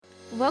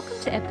Welcome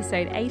to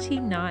episode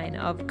 89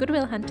 of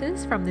Goodwill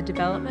Hunters from the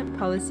Development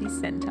Policy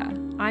Centre.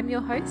 I'm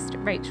your host,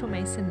 Rachel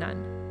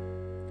Mason-Nunn.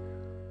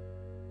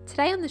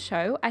 Today on the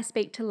show, I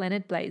speak to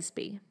Leonard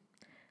Blaseby.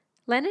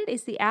 Leonard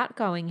is the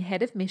outgoing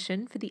head of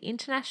mission for the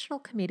International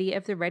Committee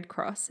of the Red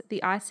Cross,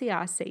 the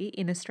ICRC,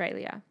 in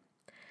Australia.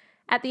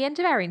 At the end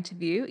of our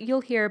interview,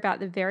 you'll hear about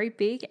the very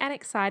big and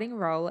exciting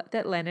role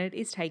that Leonard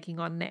is taking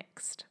on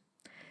next.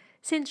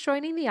 Since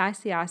joining the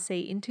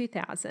ICRC in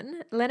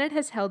 2000, Leonard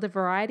has held a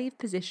variety of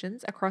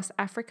positions across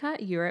Africa,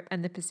 Europe,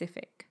 and the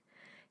Pacific.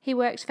 He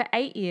worked for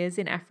 8 years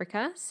in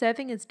Africa,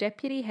 serving as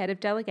Deputy Head of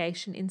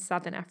Delegation in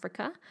Southern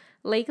Africa,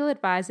 Legal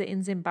Advisor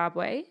in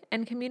Zimbabwe,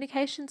 and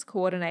Communications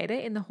Coordinator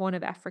in the Horn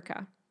of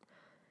Africa.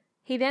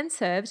 He then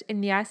served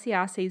in the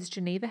ICRC's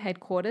Geneva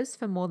headquarters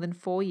for more than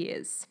 4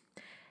 years.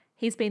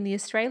 He's been the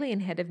Australian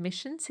Head of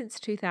Mission since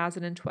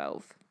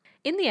 2012.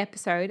 In the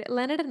episode,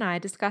 Leonard and I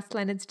discussed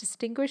Leonard's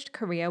distinguished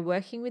career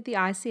working with the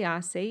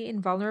ICRC in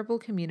vulnerable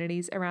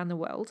communities around the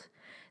world,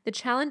 the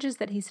challenges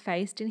that he's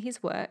faced in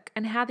his work,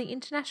 and how the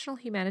international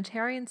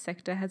humanitarian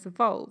sector has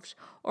evolved,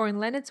 or in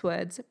Leonard's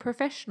words,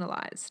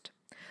 professionalised.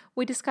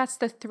 We discussed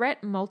the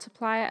threat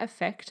multiplier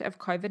effect of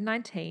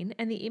COVID-19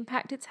 and the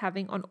impact it's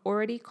having on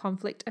already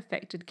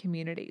conflict-affected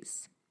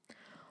communities.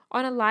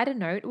 On a lighter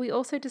note, we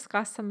also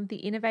discussed some of the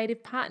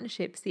innovative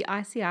partnerships the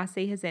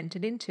ICRC has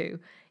entered into,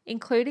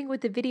 including with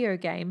the video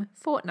game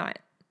Fortnite.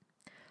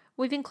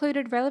 We've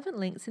included relevant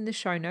links in the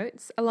show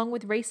notes, along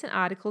with recent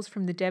articles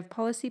from the Dev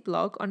Policy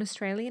blog on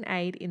Australian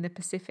aid in the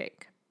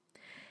Pacific.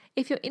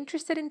 If you're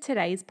interested in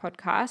today's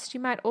podcast, you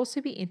might also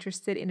be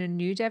interested in a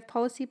new Dev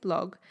Policy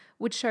blog,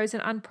 which shows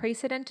an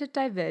unprecedented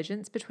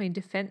divergence between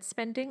defence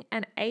spending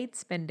and aid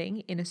spending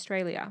in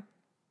Australia.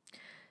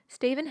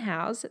 Stephen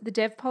Howes, the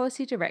Dev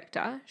Policy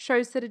Director,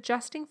 shows that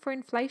adjusting for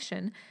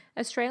inflation,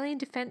 Australian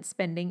defence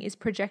spending is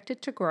projected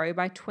to grow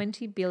by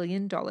 $20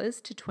 billion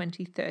to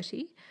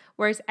 2030,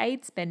 whereas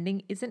aid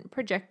spending isn't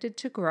projected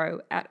to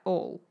grow at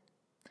all.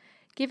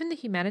 Given the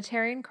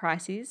humanitarian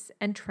crises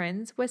and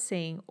trends we're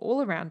seeing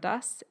all around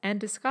us and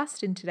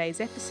discussed in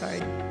today's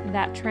episode,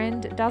 that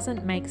trend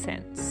doesn't make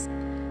sense.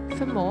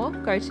 For more,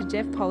 go to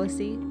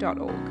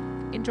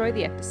devpolicy.org. Enjoy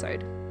the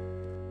episode.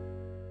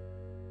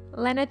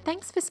 Leonard,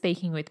 thanks for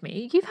speaking with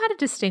me. You've had a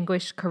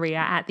distinguished career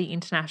at the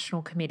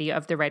International Committee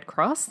of the Red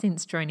Cross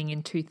since joining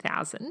in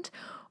 2000.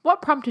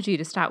 What prompted you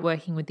to start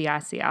working with the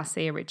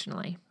ICRC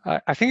originally?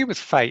 I think it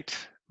was fate,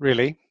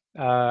 really.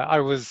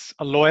 I was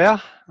a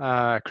lawyer,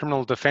 a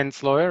criminal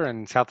defence lawyer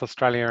in South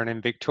Australia and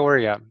in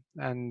Victoria.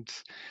 And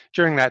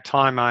during that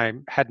time, I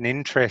had an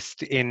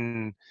interest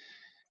in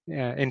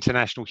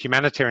international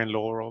humanitarian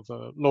law, or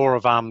the law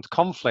of armed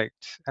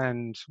conflict.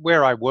 And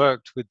where I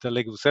worked with the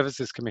Legal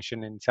Services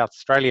Commission in South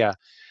Australia,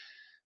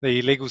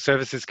 the Legal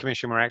Services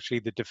Commission were actually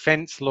the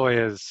defence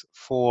lawyers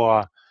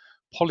for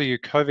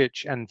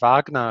Poliukovic and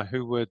Wagner,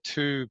 who were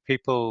two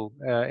people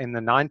in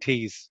the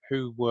 90s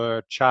who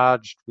were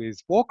charged with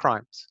war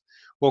crimes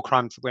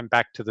that went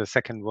back to the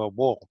Second World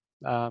War.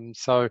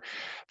 So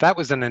that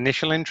was an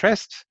initial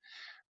interest.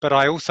 But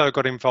I also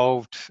got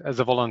involved as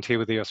a volunteer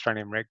with the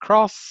Australian Red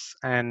Cross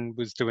and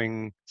was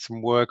doing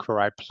some work where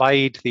I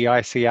played the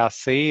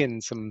ICRC in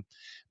some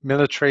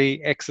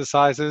military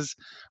exercises.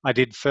 I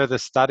did further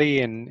study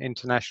in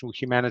international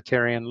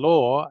humanitarian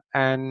law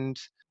and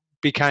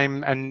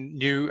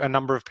knew a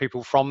number of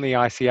people from the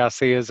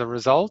ICRC as a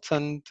result.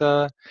 And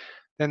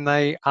then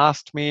they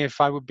asked me if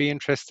I would be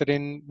interested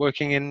in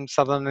working in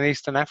Southern and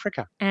Eastern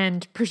Africa.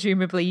 And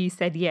presumably you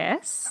said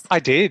yes? I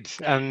did.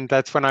 And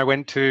that's when I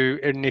went to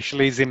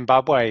initially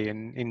Zimbabwe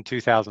in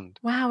 2000.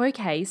 Wow,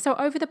 okay. So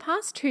over the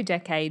past 2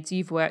 decades,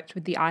 you've worked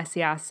with the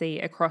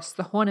ICRC across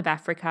the Horn of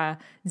Africa,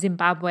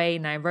 Zimbabwe,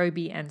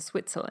 Nairobi, and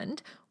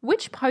Switzerland.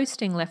 Which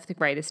posting left the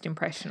greatest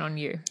impression on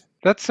you?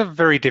 That's a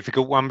very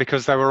difficult one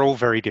because they were all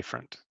very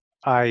different.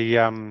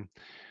 I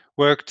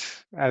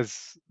worked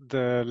as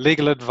the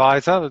legal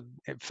advisor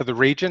for the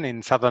region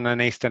in Southern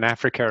and Eastern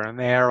Africa, and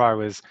there I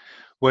was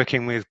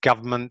working with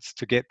governments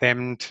to get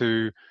them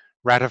to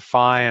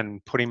ratify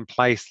and put in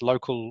place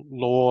local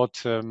law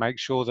to make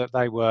sure that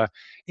they were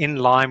in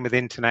line with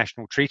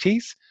international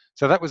treaties.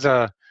 So that was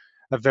a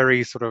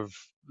very sort of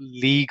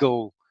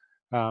legal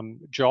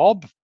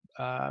job.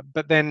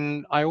 But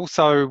then I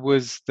also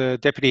was the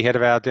deputy head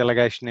of our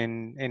delegation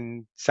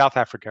in South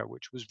Africa,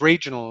 which was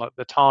regional at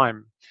the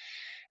time.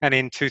 And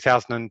in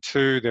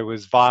 2002, there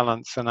was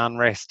violence and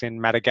unrest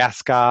in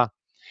Madagascar,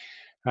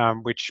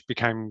 which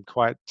became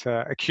quite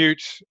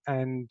acute.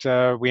 And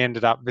we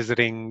ended up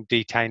visiting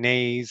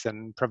detainees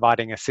and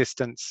providing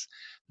assistance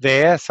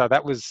there. So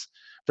that was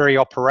very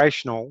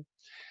operational.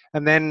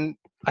 And then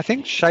I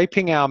think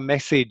shaping our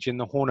message in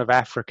the Horn of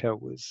Africa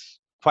was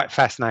quite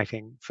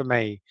fascinating for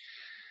me.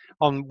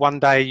 On one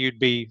day, you'd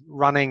be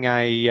running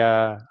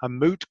a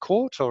moot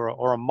court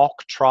or a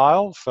mock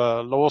trial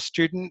for law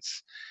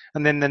students.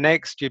 And then the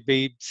next, you'd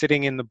be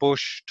sitting in the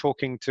bush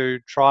talking to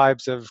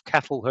tribes of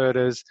cattle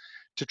herders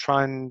to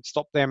try and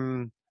stop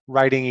them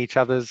raiding each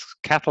other's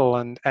cattle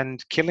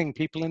and killing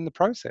people in the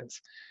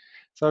process.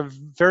 So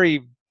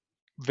very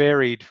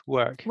varied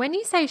work. When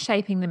you say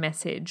shaping the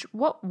message,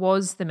 what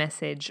was the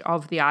message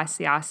of the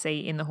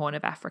ICRC in the Horn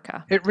of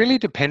Africa? It really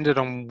depended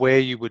on where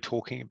you were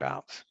talking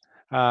about.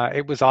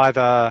 It was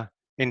either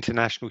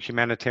international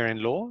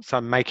humanitarian law,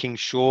 so making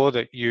sure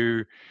that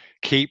you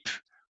keep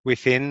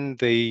within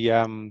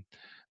the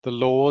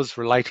laws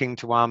relating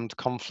to armed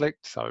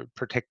conflict, so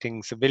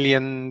protecting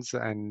civilians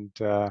and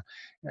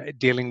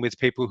dealing with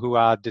people who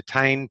are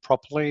detained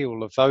properly,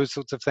 all of those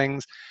sorts of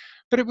things.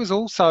 But it was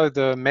also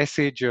the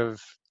message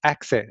of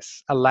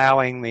access,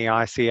 allowing the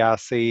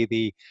ICRC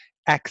the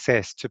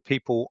access to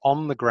people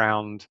on the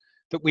ground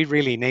that we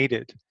really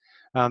needed,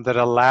 that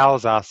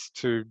allows us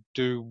to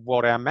do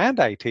what our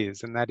mandate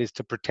is, and that is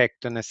to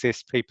protect and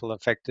assist people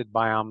affected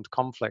by armed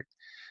conflict.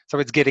 So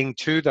it's getting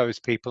to those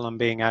people and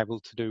being able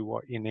to do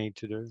what you need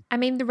to do. I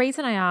mean, the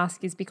reason I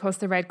ask is because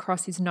the Red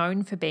Cross is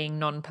known for being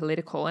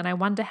non-political, and I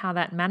wonder how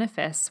that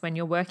manifests when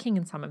you're working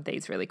in some of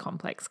these really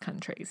complex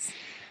countries.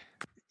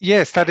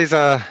 Yes, that is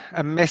a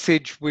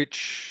message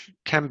which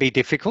can be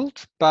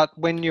difficult, but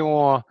when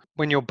your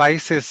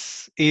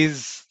basis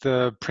is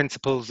the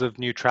principles of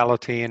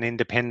neutrality and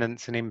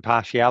independence and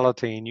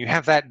impartiality, and you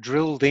have that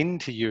drilled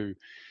into you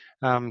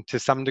to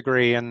some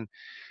degree, and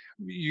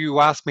you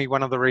asked me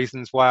one of the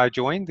reasons why I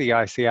joined the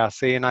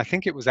ICRC, and I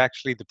think it was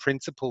actually the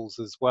principles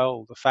as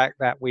well. The fact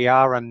that we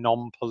are a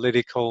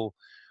non-political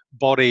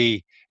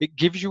body, it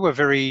gives you a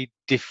very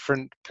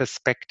different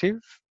perspective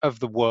of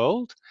the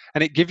world,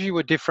 and it gives you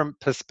a different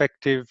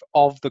perspective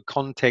of the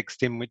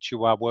context in which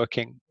you are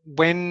working.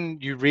 When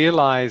you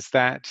realize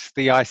that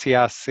the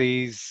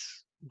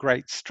ICRC's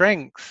great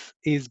strength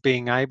is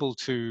being able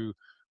to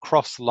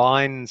cross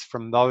lines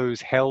from those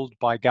held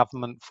by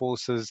government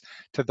forces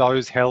to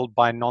those held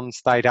by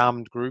non-state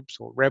armed groups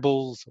or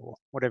rebels or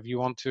whatever you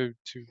want to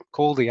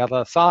call the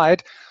other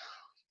side,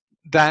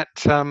 that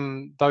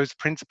those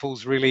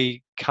principles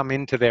really come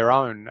into their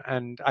own.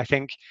 And I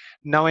think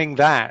knowing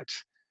that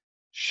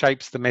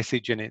shapes the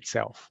message in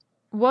itself.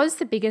 Was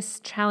the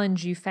biggest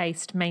challenge you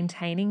faced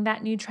maintaining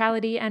that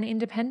neutrality and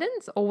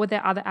independence, or were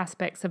there other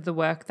aspects of the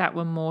work that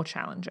were more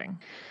challenging?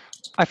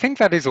 I think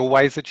that is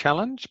always a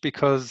challenge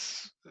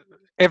because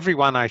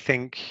everyone, I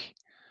think,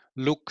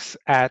 looks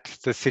at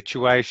the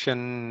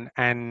situation,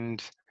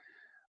 and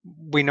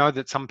we know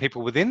that some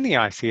people within the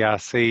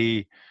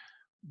ICRC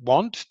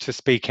want to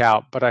speak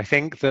out, but I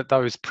think that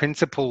those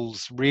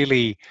principles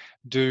really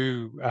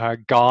do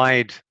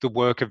guide the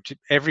work of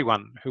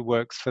everyone who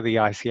works for the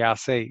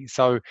ICRC.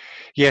 So,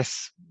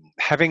 yes,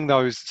 having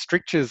those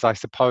strictures, I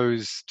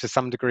suppose, to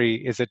some degree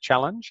is a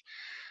challenge.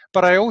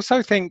 But I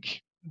also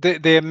think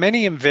that they're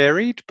many and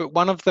varied, but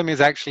one of them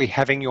is actually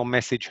having your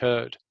message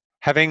heard,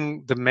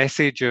 having the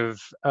message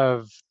of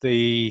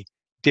the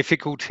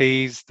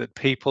difficulties that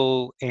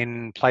people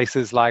in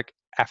places like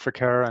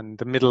Africa and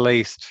the Middle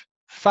East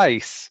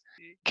face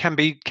can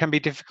be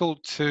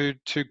difficult to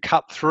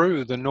cut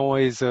through the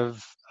noise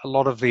of a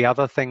lot of the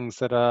other things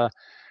that are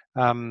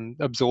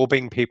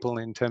absorbing people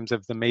in terms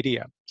of the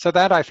media. So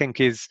that, I think,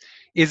 is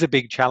a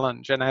big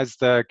challenge. And as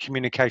the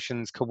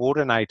communications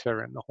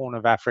coordinator in the Horn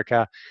of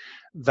Africa,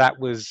 that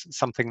was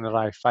something that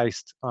I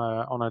faced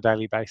on a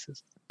daily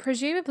basis.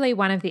 Presumably,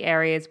 one of the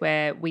areas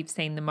where we've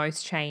seen the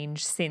most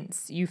change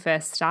since you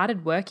first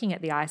started working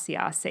at the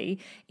ICRC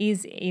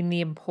is in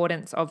the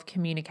importance of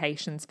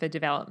communications for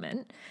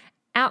development.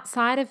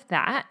 Outside of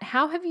that,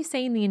 how have you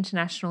seen the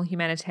international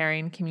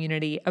humanitarian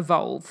community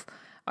evolve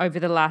over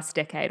the last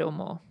decade or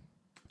more?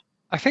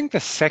 I think the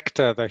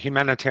sector, the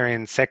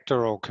humanitarian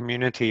sector or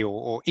community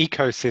or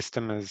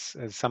ecosystem,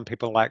 as some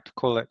people like to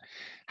call it,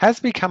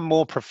 has become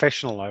more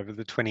professional over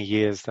the 20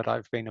 years that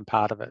I've been a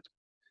part of it.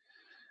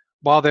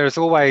 While there's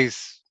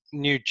always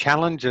new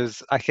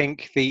challenges, I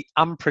think the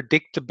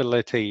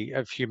unpredictability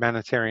of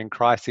humanitarian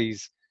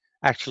crises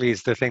actually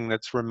is the thing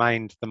that's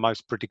remained the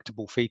most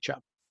predictable feature.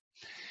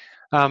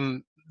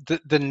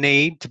 The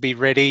need to be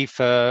ready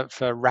for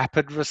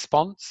rapid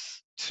response,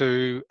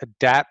 to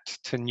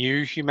adapt to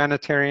new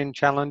humanitarian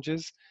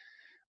challenges,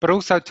 but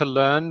also to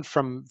learn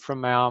from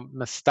our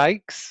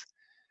mistakes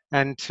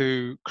and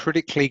to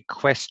critically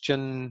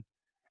question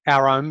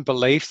our own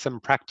beliefs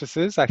and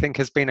practices, I think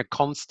has been a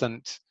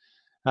constant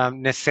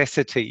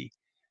necessity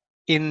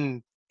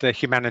in the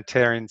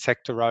humanitarian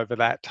sector over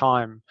that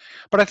time.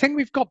 But I think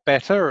we've got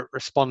better at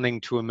responding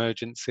to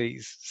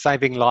emergencies,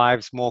 saving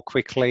lives more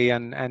quickly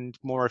and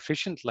more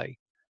efficiently.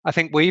 I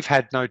think we've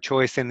had no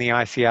choice in the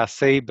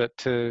ICRC but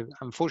to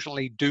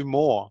unfortunately do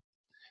more,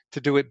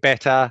 to do it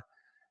better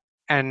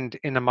and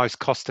in a most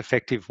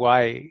cost-effective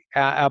way.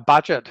 Our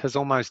budget has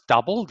almost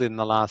doubled in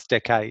the last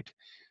decade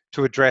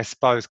to address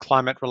both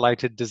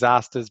climate-related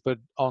disasters but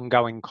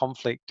ongoing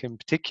conflict in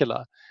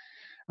particular.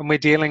 And we're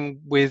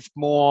dealing with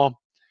more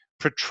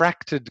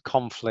protracted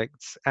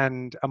conflicts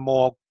and a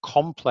more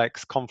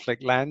complex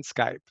conflict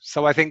landscape.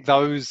 So I think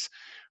those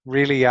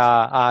really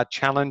are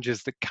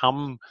challenges that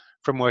come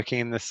from working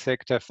in the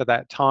sector for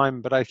that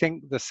time. But I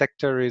think the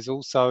sector is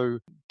also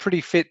pretty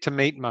fit to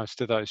meet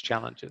most of those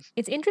challenges.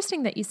 It's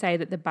interesting that you say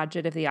that the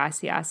budget of the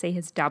ICRC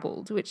has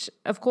doubled, which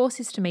of course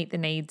is to meet the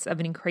needs of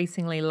an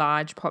increasingly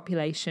large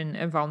population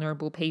of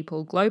vulnerable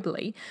people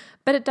globally.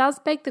 But it does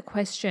beg the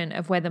question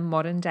of whether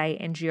modern day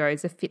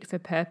NGOs are fit for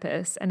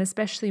purpose, and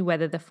especially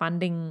whether the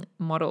funding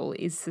model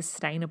is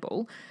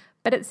sustainable.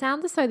 But it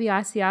sounds as though the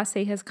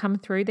ICRC has come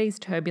through these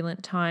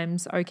turbulent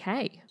times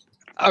okay.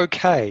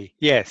 Okay,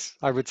 yes,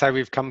 I would say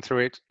we've come through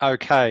it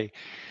okay.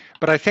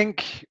 But I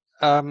think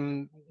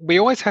we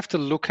always have to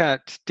look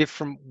at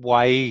different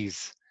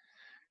ways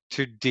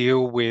to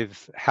deal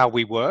with how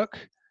we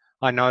work.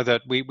 I know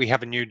that we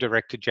have a new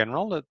Director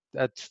General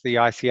at the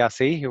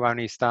ICRC who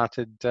only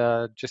started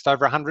just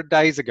over 100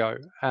 days ago.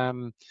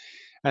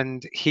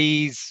 And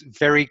he's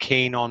very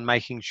keen on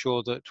making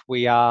sure that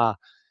we are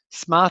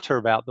smarter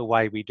about the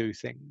way we do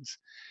things,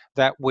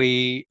 that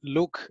we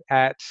look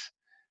at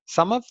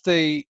some of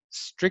the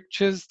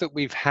strictures that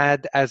we've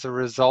had as a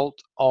result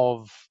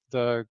of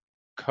the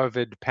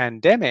COVID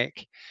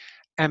pandemic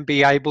and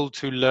be able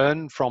to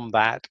learn from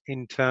that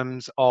in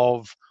terms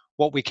of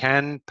what we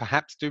can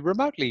perhaps do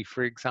remotely,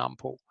 for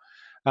example.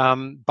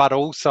 But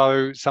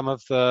also some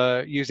of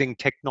the using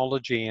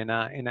technology in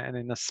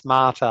a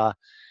smarter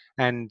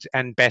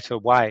and better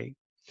way.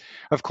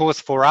 Of course,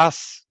 for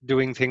us,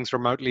 doing things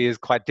remotely is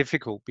quite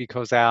difficult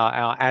because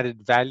our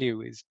added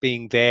value is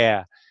being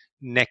there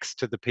next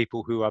to the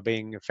people who are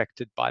being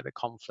affected by the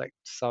conflict.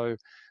 So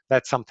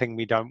that's something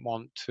we don't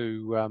want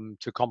to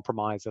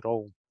compromise at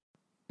all.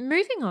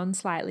 Moving on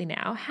slightly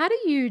now, how do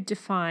you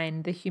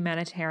define the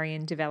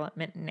humanitarian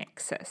development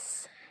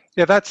nexus?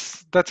 Yeah,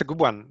 that's a good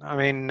one. I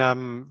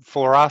mean,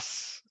 for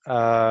us,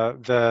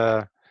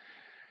 the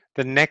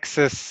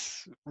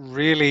nexus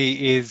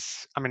really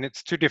is. I mean,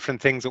 it's two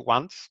different things at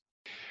once.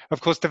 Of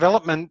course,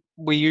 development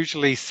we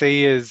usually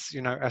see as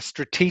a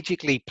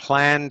strategically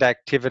planned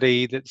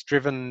activity that's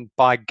driven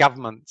by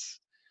governments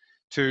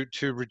to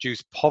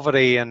reduce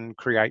poverty and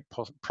create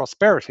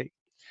prosperity.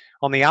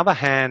 On the other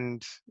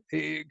hand,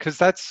 because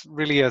that's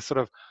really a sort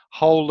of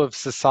whole of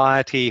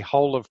society,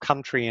 whole of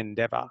country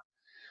endeavor.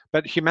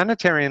 But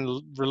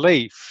humanitarian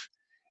relief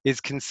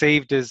is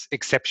conceived as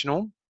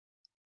exceptional.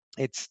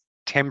 It's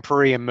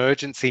temporary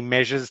emergency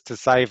measures to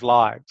save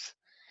lives.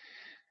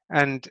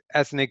 And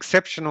as an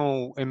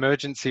exceptional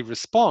emergency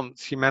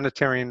response,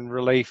 humanitarian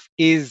relief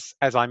is,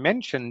 as I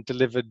mentioned,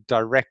 delivered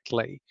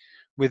directly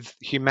with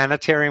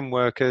humanitarian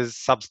workers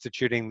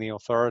substituting the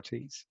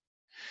authorities.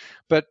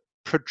 But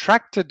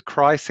protracted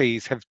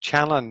crises have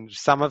challenged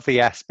some of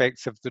the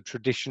aspects of the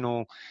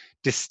traditional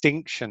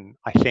distinction,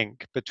 I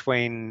think,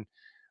 between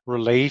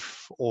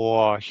relief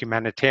or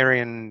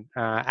humanitarian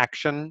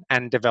action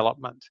and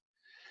development.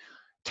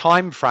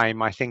 Time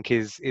frame, I think,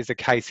 is a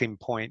case in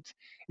point.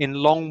 In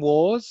long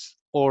wars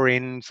or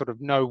in sort of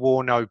no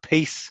war, no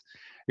peace,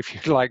 if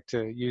you'd like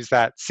to use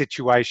that,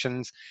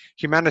 situations,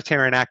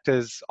 humanitarian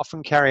actors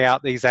often carry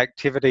out these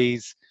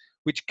activities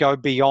which go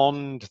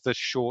beyond the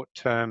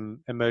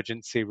short-term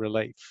emergency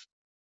relief.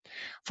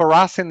 For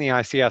us in the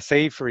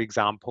ICRC, for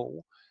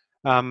example,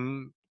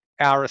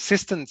 our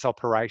assistance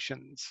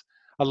operations,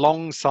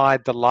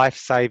 alongside the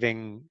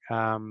life-saving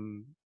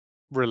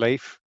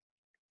relief,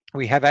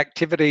 we have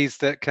activities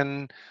that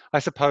can, I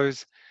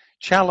suppose,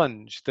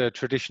 challenge the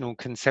traditional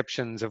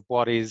conceptions of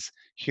what is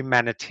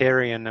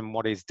humanitarian and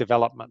what is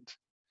development.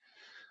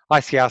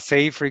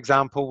 ICRC, for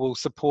example, will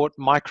support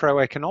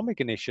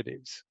microeconomic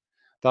initiatives,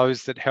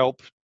 those that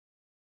help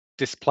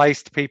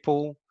displaced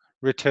people,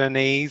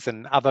 returnees,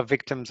 and other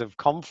victims of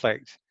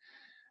conflict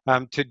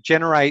to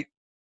generate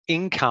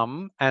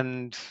income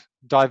and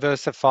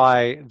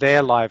diversify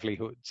their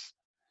livelihoods.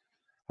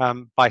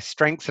 By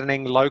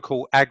strengthening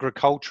local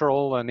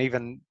agricultural and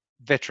even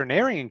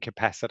veterinarian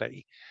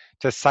capacity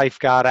to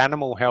safeguard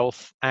animal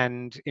health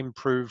and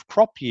improve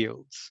crop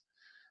yields.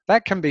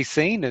 That can be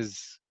seen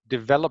as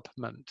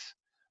development,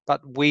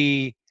 but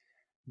we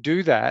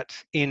do that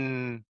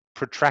in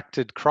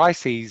protracted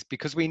crises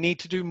because we need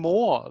to do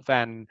more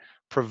than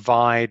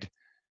provide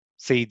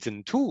seeds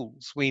and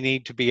tools. We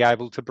need to be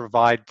able to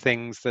provide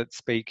things that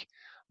speak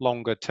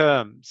longer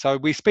term. So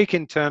we speak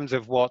in terms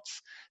of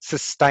what's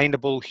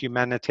sustainable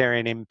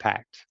humanitarian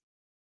impact.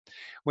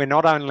 We're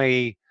not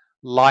only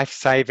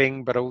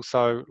life-saving, but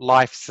also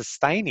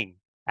life-sustaining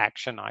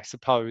action, I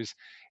suppose,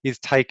 is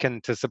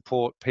taken to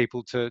support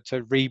people to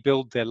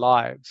rebuild their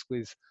lives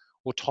with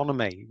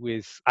autonomy,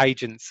 with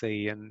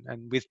agency,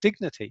 and with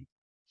dignity.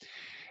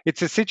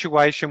 It's a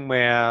situation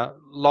where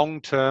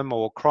long-term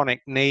or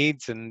chronic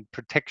needs and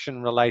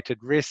protection-related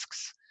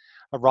risks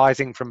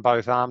arising from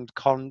both armed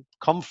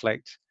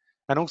conflict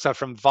and also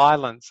from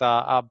violence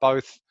are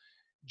both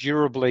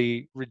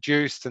durably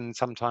reduced and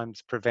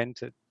sometimes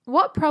prevented.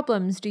 What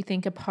problems do you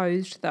think are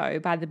posed, though,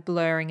 by the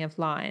blurring of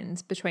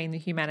lines between the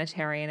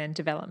humanitarian and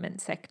development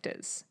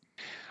sectors?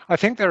 I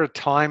think there are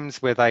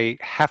times where they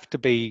have to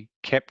be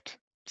kept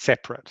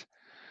separate.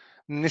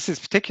 And this is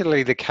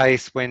particularly the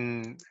case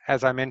when,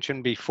 as I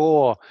mentioned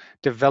before,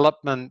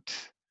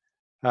 development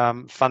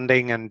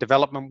funding and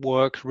development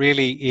work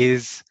really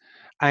is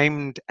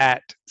aimed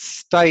at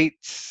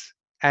states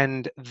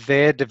and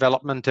their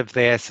development of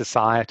their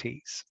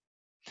societies.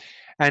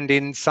 And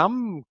in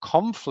some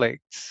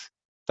conflicts,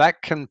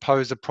 that can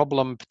pose a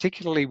problem,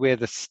 particularly where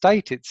the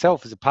state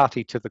itself is a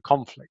party to the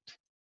conflict,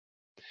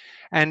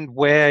 and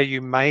where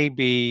you may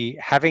be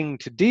having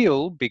to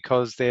deal,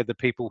 because they're the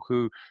people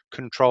who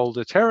control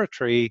the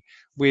territory,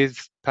 with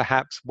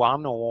perhaps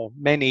one or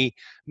many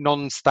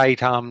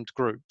non-state armed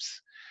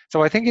groups.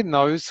 So I think in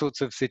those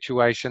sorts of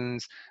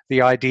situations,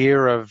 the idea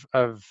of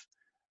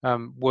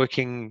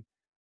working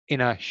in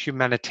a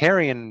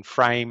humanitarian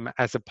frame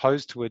as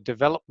opposed to a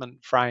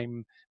development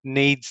frame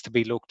needs to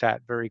be looked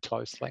at very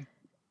closely.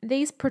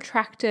 These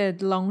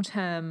protracted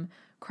long-term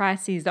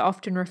crises are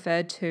often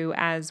referred to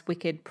as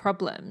wicked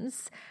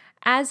problems,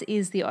 as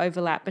is the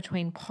overlap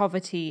between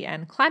poverty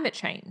and climate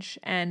change.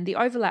 And the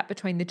overlap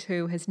between the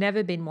two has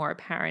never been more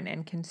apparent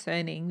and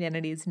concerning than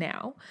it is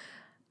now.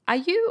 Are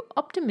you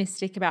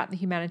optimistic about the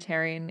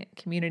humanitarian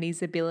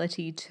community's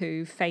ability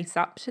to face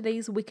up to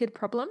these wicked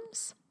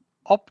problems?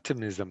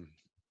 Optimism.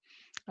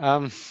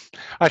 Um,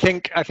 I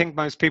think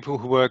most people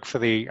who work for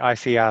the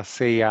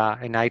ICRC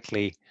are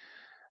innately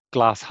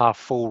glass half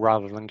full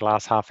rather than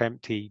glass half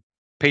empty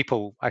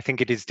people. I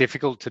think it is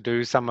difficult to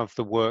do some of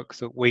the work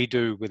that we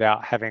do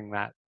without having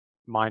that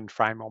mind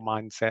frame or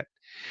mindset.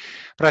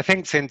 But I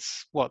think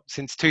since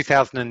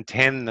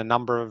 2010, the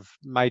number of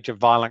major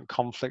violent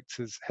conflicts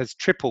has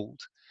tripled,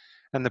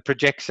 and the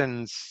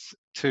projections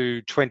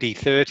to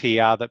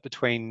 2030 are that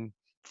between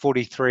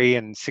 43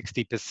 and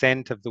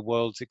 60% of the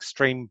world's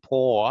extreme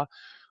poor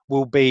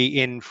will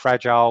be in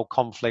fragile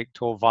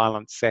conflict or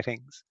violent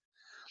settings.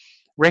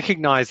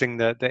 Recognizing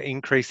the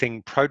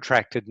increasing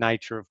protracted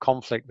nature of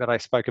conflict that I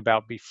spoke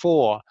about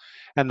before,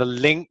 and the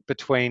link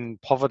between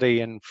poverty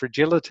and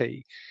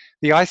fragility,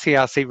 the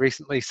ICRC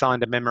recently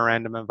signed a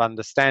memorandum of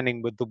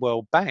understanding with the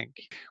World Bank,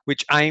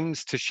 which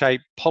aims to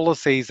shape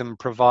policies and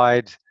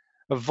provide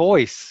a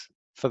voice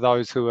for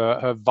those who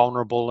are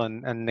vulnerable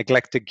and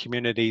neglected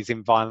communities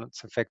in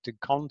violence-affected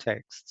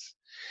contexts.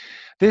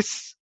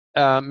 This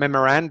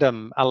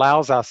memorandum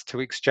allows us to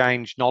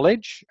exchange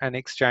knowledge and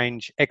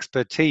exchange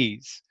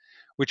expertise,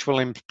 which will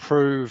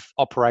improve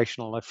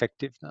operational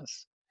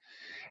effectiveness.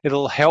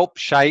 It'll help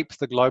shape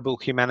the global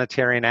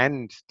humanitarian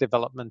and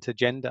development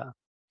agenda.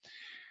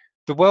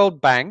 The World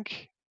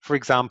Bank, for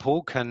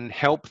example, can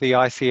help the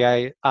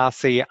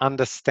ICRC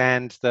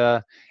understand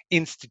the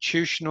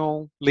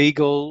institutional,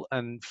 legal,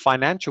 and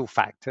financial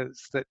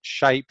factors that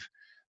shape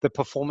the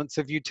performance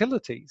of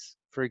utilities,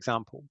 for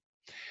example.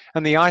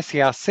 And the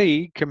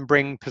ICRC can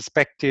bring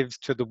perspectives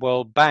to the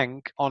World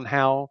Bank on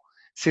how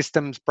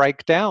systems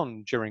break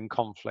down during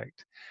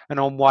conflict and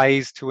on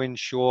ways to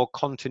ensure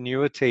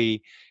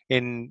continuity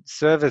in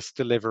service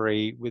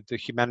delivery with the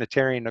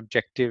humanitarian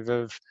objective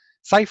of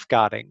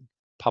safeguarding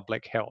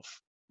public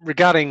health.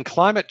 Regarding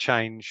climate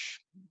change,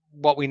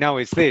 what we know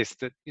is this,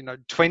 that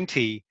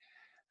 20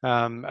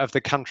 of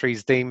the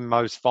countries deemed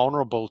most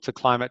vulnerable to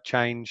climate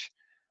change,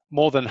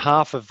 more than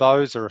half of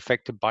those are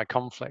affected by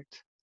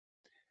conflict.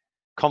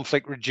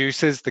 Conflict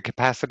reduces the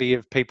capacity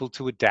of people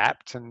to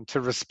adapt and to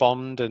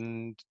respond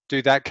and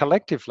do that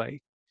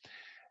collectively.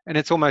 And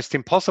it's almost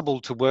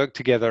impossible to work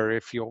together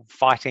if you're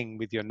fighting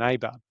with your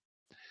neighbour.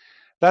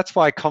 That's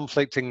why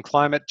conflict and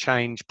climate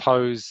change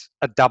pose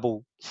a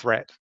double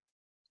threat.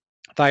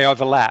 They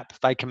overlap,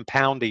 they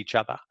compound each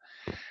other.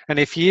 And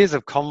if years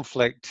of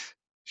conflict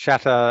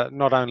shatter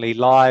not only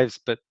lives,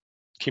 but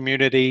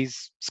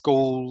communities,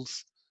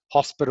 schools,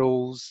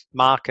 hospitals,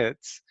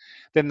 markets,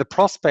 then the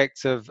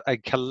prospects of a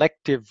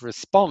collective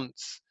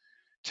response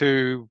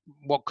to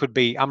what could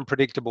be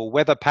unpredictable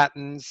weather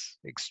patterns,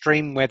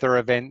 extreme weather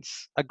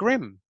events, are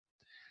grim.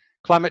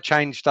 Climate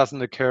change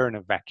doesn't occur in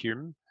a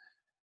vacuum,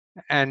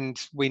 and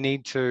we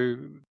need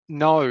to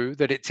know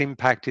that its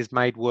impact is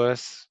made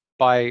worse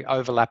by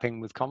overlapping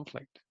with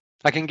conflict.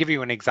 I can give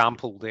you an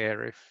example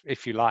there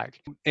if you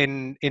like.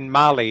 In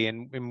Mali,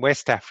 in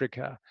West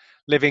Africa,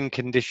 living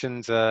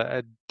conditions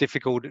are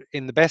difficult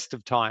in the best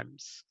of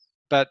times,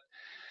 but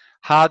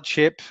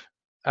hardship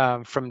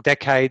from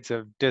decades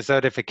of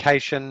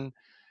desertification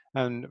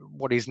and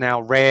what is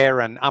now rare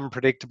and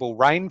unpredictable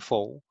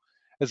rainfall,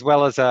 as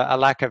well as a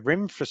lack of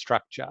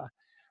infrastructure,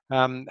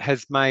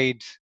 is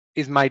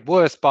made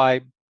worse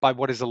by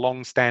what is a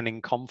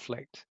long-standing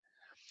conflict.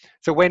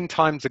 So when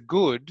times are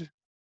good,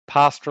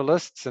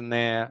 pastoralists and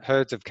their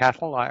herds of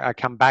cattle, I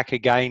come back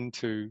again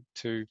to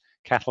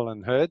cattle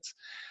and herds,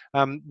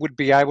 would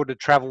be able to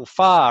travel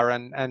far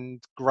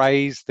and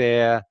graze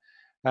their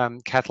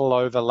cattle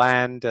over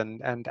land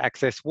and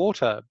access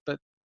water. But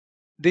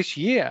this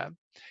year,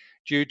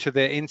 due to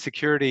their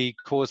insecurity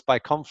caused by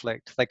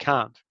conflict, they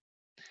can't.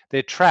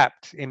 They're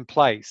trapped in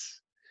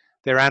place.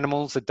 Their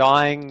animals are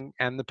dying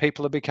and the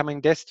people are becoming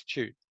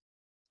destitute.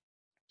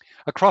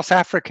 Across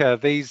Africa,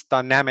 these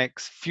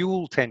dynamics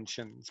fuel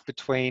tensions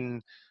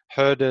between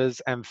herders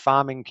and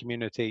farming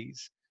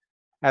communities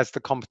as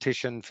the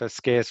competition for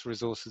scarce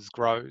resources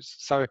grows.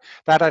 So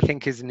that, I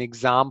think, is an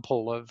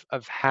example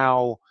of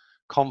how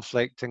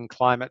conflict and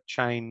climate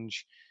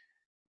change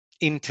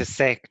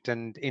intersect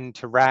and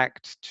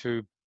interact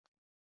to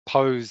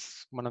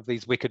pose one of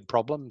these wicked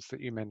problems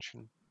that you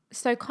mentioned?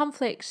 So,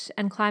 conflict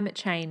and climate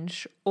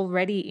change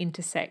already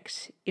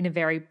intersect in a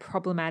very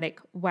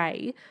problematic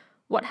way.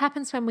 What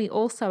happens when we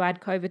also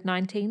add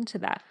COVID-19 to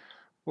that?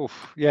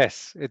 Oof,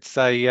 yes, it's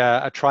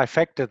a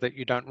trifecta that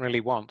you don't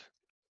really want.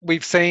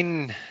 We've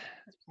seen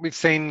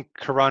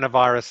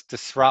coronavirus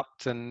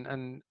disrupt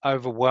and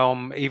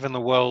overwhelm even the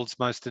world's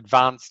most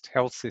advanced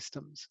health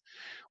systems.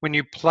 When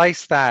you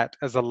place that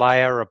as a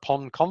layer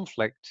upon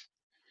conflict,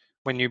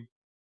 when you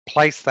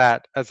place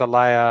that as a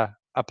layer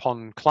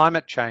upon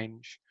climate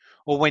change,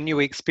 or when you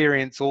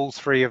experience all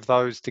three of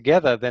those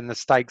together, then the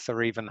stakes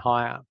are even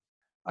higher.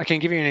 I can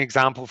give you an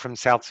example from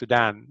South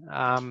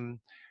Sudan.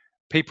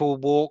 People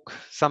walk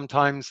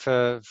sometimes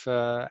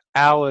for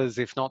hours,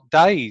 if not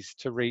days,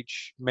 to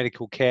reach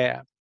medical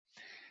care.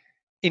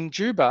 In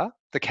Juba,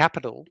 the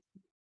capital,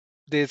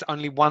 there's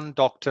only one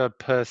doctor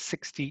per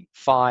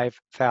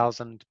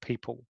 65,000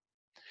 people.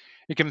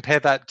 You compare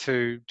that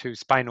to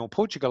Spain or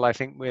Portugal, I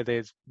think, where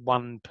there's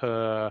one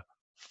per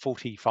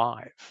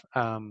 45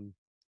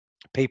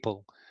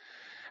 people.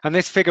 And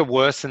this figure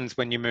worsens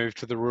when you move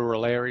to the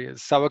rural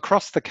areas. So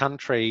across the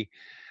country,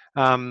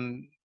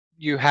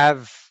 you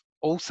have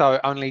also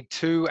only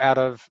 2 out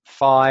of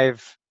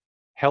 5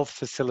 health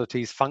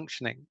facilities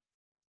functioning.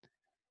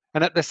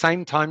 And at the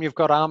same time, you've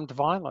got armed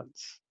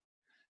violence.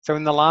 So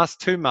in the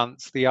last 2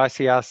 months, the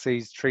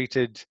ICRC's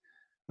treated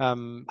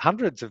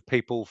hundreds of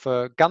people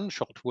for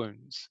gunshot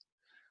wounds.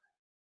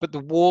 But the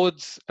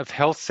wards of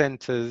health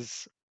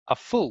centres are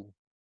full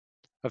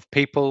of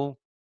people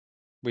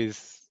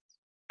with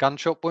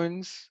gunshot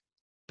wounds,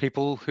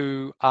 people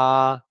who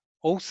are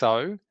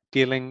also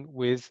dealing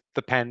with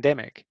the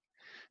pandemic.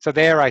 So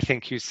there, I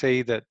think you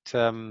see that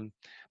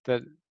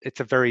that it's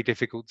a very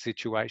difficult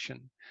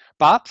situation.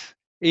 But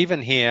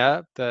even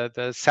here,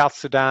 the South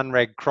Sudan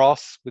Red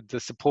Cross, with the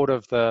support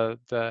of the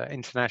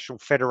International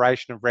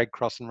Federation of Red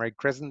Cross and Red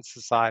Crescent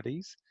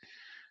Societies,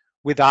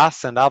 with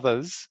us and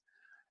others,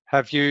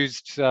 have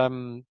used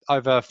over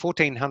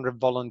 1,400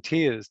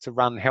 volunteers to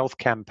run health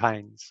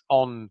campaigns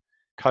on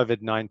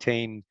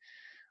COVID-19,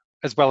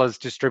 as well as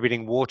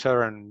distributing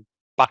water and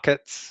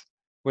buckets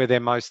where they're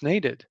most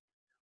needed.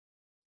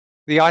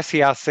 The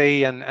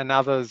ICRC and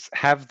others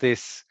have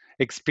this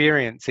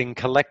experience in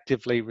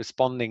collectively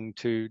responding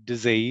to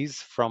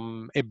disease,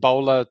 from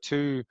Ebola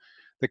to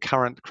the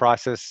current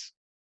crisis,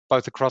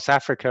 both across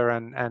Africa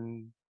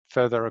and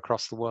further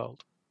across the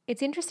world.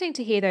 It's interesting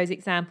to hear those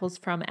examples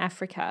from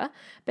Africa,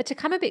 but to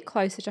come a bit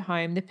closer to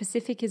home, the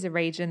Pacific is a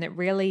region that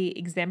really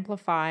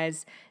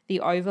exemplifies the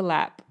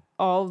overlap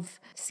of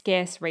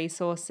scarce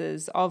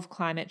resources, of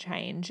climate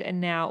change,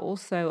 and now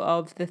also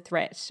of the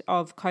threat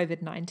of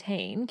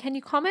COVID-19. Can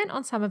you comment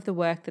on some of the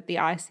work that the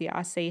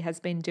ICRC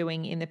has been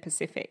doing in the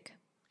Pacific?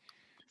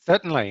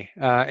 Certainly.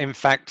 In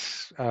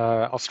fact,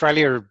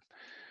 Australia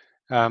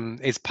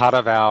is part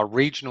of our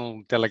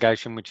regional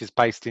delegation, which is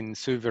based in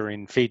Suva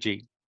in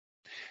Fiji.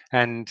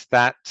 And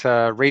that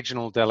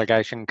regional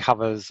delegation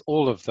covers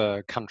all of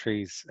the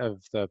countries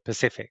of the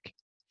Pacific.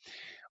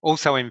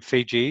 Also in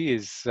Fiji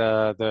is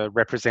the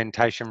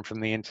representation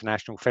from the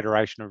International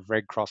Federation of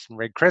Red Cross and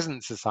Red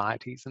Crescent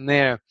Societies, and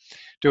they're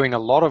doing a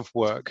lot of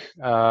work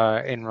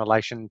in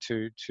relation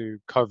to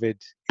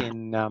COVID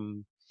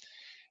in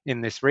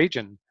this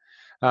region.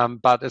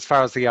 But as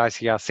far as the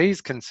ICRC is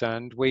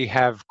concerned, we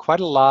have quite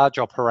a large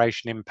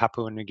operation in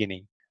Papua New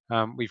Guinea.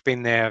 We've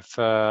been there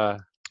for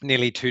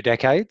nearly 2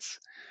 decades.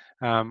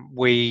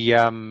 We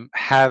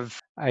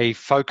have a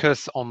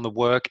focus on the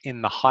work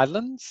in the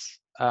highlands,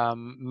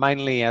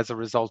 mainly as a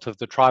result of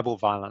the tribal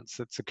violence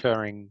that's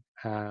occurring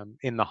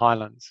in the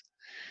highlands.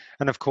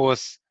 And of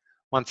course,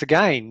 once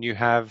again, you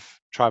have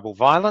tribal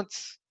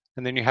violence,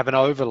 and then you have an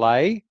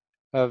overlay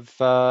of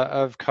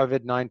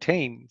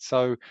COVID-19.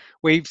 So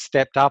we've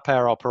stepped up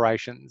our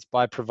operations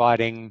by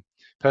providing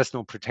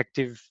personal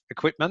protective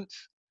equipment,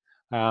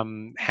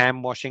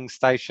 hand washing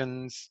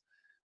stations,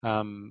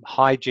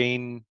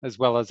 hygiene, as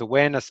well as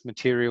awareness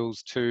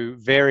materials to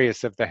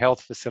various of the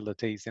health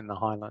facilities in the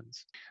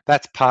highlands.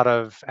 That's part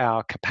of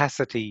our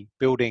capacity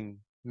building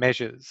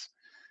measures.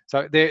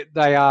 So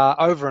they are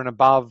over and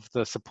above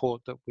the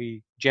support that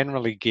we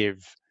generally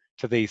give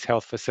to these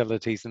health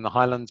facilities in the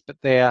highlands, but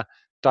they're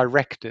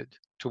directed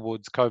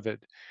towards COVID.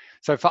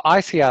 So for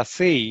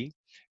ICRC,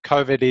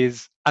 COVID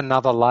is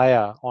another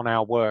layer on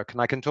our work,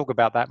 and I can talk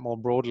about that more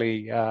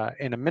broadly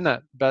in a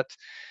minute. But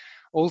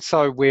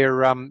also,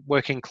 we're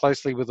working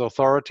closely with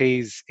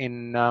authorities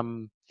in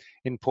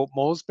Port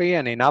Moresby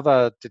and in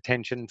other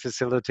detention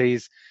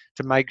facilities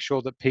to make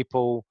sure that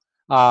people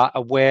are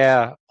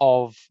aware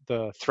of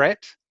the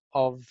threat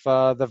of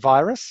the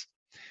virus,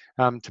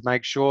 to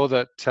make sure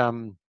that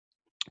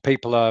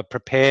people are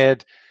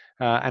prepared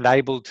and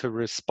able to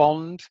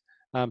respond,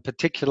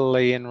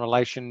 particularly in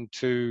relation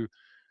to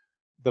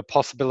the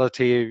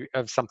possibility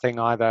of something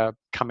either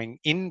coming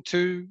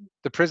into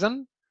the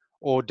prison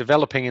or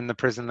developing in the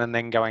prison and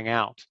then going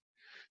out.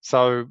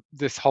 So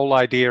this whole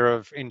idea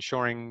of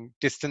ensuring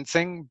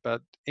distancing,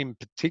 but in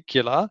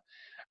particular,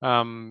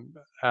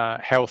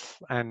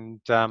 health and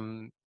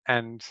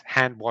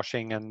hand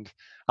washing and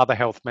other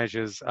health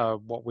measures are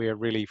what we're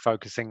really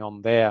focusing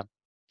on there.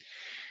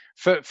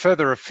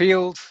 Further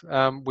afield,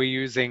 we're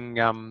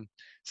using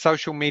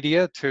social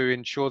media to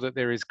ensure that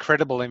there is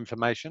credible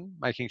information,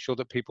 making sure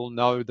that people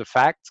know the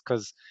facts,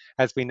 because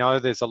as we know,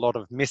 there's a lot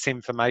of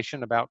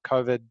misinformation about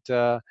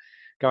COVID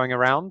going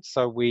around.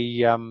 So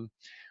we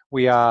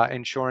are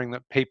ensuring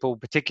that people,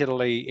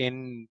 particularly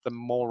in the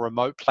more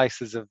remote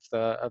places of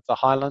the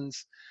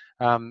highlands,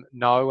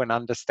 know and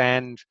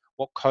understand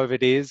what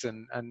COVID is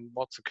and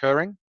what's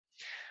occurring.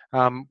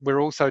 We're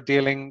also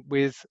dealing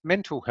with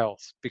mental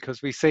health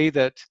because we see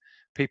that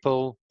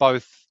people,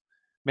 both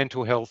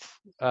mental health,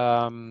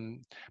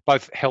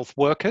 both health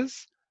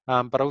workers,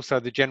 but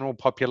also the general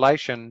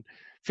population,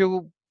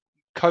 feel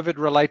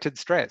COVID-related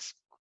stress.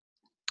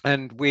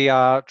 And we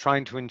are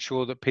trying to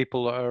ensure that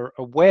people are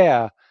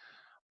aware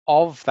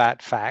of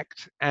that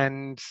fact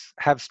and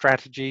have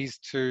strategies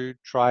to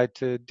try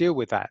to deal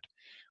with that.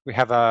 We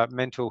have a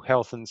mental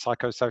health and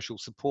psychosocial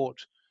support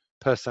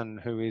person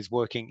who is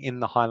working in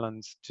the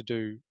Highlands to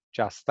do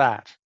just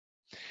that.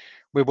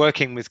 We're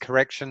working with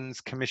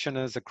corrections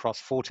commissioners across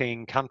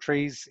 14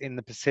 countries in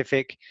the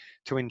Pacific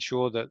to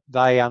ensure that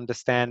they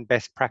understand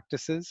best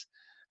practices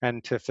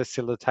and to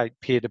facilitate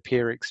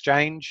peer-to-peer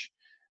exchange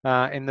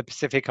in the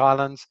Pacific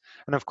Islands.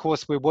 And of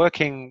course, we're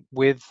working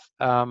with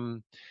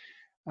the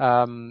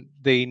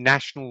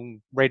national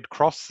Red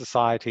Cross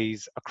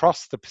societies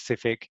across the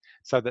Pacific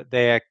so that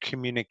their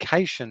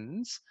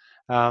communications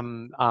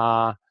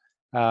are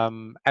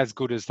as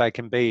good as they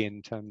can be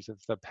in terms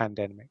of the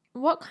pandemic.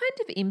 What kind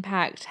of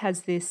impact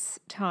has this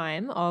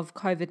time of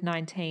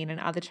COVID-19 and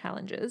other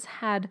challenges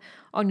had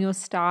on your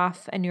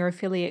staff and your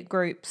affiliate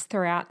groups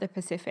throughout the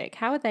Pacific?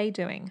 How are they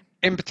doing?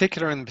 In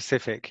particular in the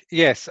Pacific,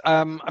 yes.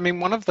 I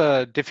mean, one of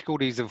the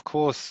difficulties, of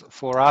course,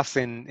 for us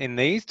in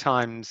these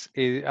times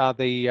are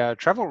the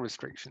travel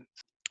restrictions.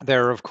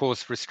 There are, of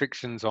course,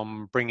 restrictions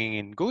on bringing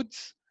in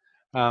goods.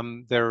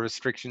 There are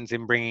restrictions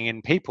in bringing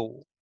in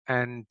people.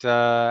 And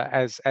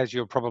as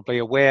you're probably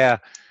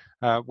aware,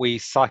 we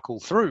cycle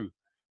through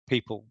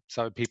people.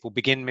 So people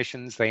begin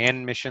missions, they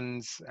end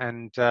missions,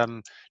 and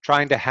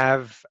trying to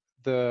have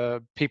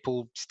the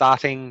people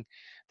starting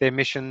their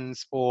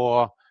missions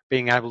or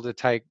being able to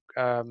take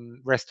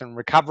rest and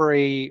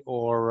recovery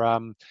or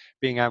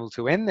being able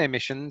to end their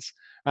missions,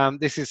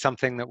 this is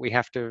something that we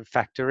have to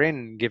factor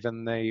in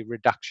given the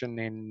reduction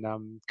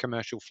in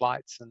commercial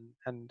flights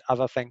and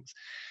other things.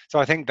 So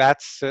I think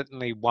that's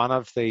certainly one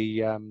of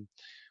the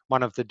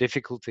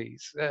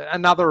difficulties.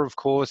 Another, of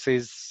course,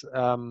 is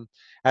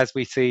as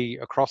we see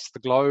across the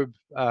globe,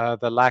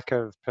 the lack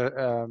of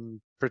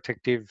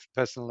protective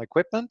personal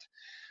equipment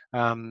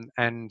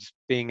and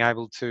being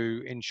able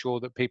to ensure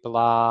that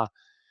people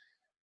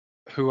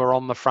who are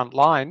on the front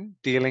line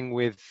dealing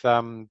with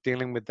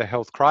the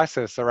health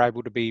crisis are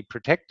able to be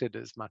protected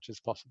as much as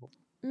possible.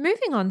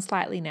 Moving on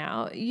slightly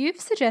now, you've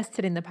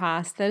suggested in the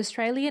past that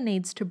Australia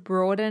needs to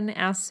broaden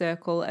our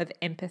circle of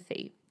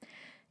empathy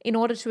in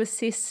order to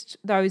assist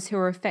those who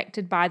are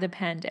affected by the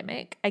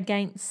pandemic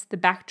against the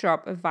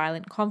backdrop of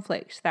violent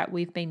conflict that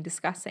we've been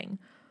discussing.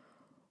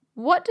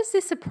 What does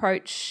this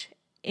approach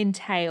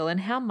entail, and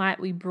how might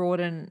we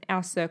broaden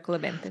our circle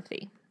of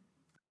empathy?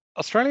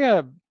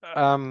 Australia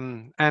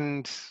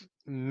and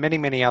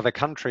many other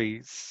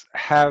countries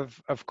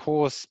have, of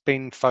course,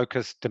 been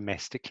focused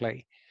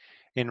domestically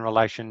in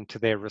relation to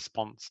their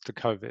response to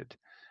COVID.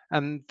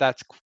 And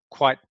that's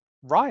quite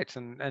right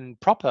and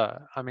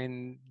proper. I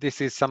mean,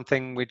 this is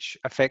something which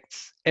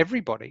affects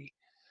everybody.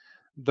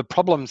 The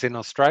problems in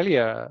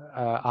Australia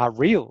are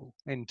real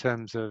in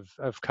terms of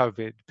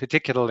COVID.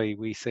 Particularly,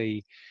 we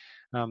see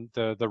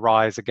the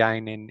rise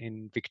again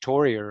in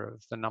Victoria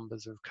of the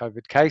numbers of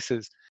COVID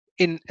cases.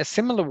 In a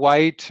similar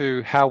way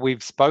to how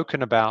we've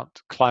spoken about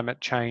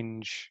climate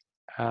change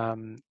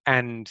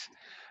and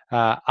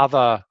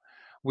other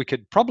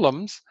wicked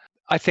problems,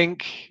 I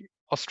think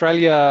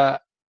Australia,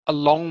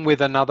 along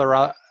with a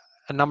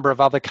number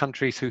of other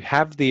countries who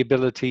have the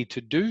ability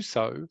to do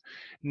so,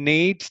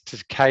 need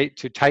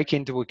to take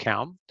into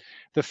account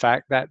the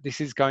fact that this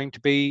is going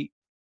to be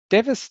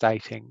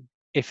devastating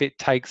if it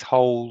takes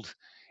hold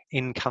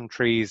in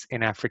countries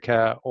in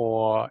Africa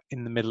or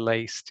in the Middle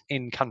East,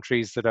 in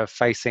countries that are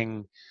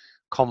facing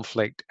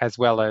conflict as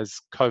well as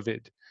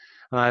COVID.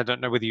 And I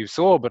don't know whether you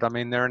saw, but I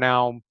mean, there are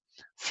now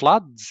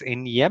floods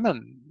in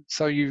Yemen.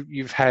 So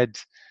you've had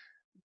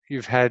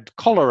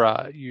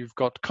cholera, you've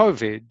got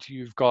COVID,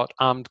 you've got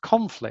armed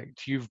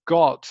conflict, you've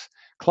got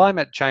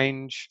climate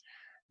change,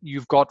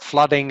 you've got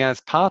flooding as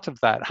part of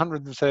that.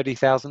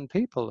 130,000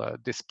 people are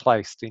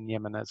displaced in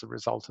Yemen as a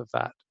result of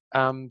that.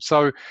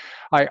 So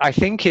I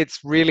think it's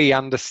really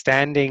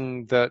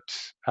understanding that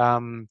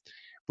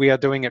we are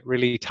doing it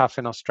really tough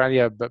in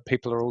Australia, but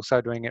people are also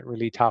doing it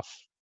really tough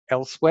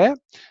elsewhere.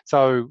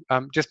 So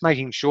just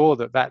making sure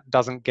that that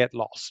doesn't get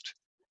lost.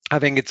 I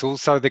think it's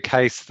also the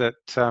case that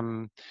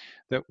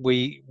that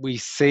we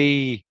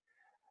see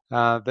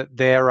that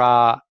there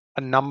are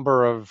a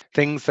number of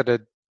things that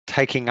are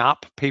taking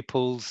up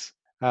people's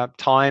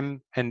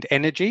time and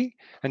energy,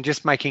 and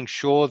just making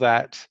sure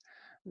that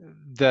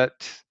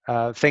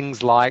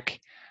things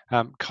like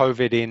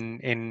COVID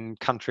in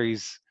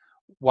countries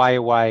way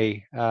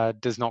away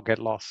does not get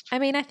lost. I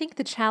mean, I think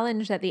the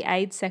challenge that the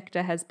aid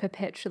sector has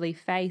perpetually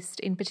faced,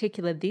 in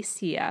particular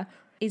this year,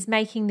 is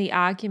making the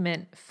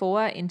argument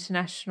for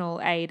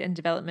international aid and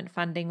development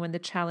funding when the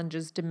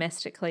challenges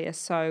domestically are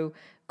so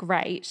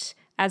great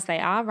as they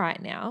are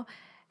right now.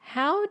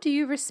 How do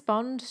you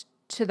respond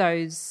to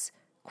those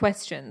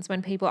questions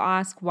when people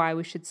ask why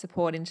we should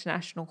support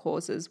international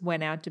causes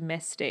when our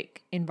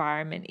domestic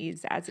environment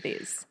is as it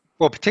is?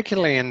 Well,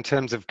 particularly in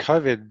terms of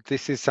COVID,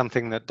 this is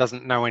something that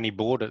doesn't know any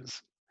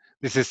borders.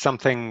 This is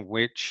something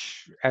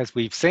which, as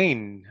we've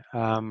seen,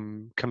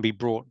 can be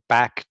brought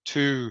back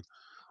to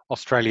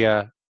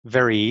Australia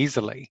very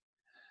easily.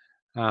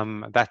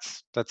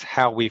 That's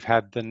how we've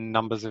had the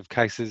numbers of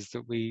cases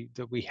that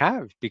we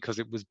have, because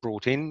it was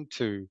brought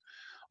into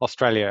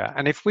Australia.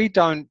 And if we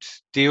don't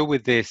deal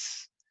with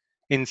this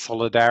in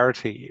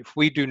solidarity, if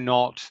we do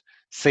not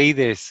see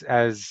this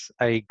as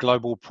a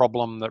global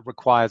problem that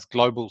requires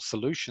global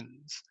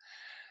solutions,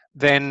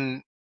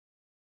 then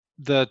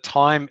the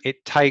time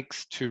it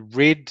takes to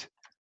rid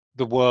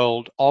the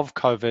world of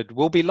COVID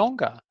will be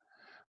longer.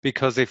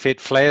 Because if it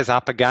flares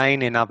up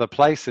again in other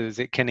places,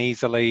 it can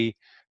easily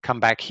come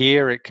back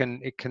here. It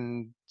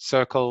can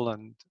circle,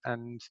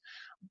 and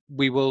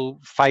we will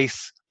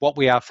face what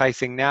we are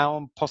facing now,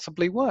 and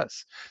possibly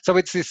worse. So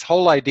it's this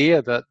whole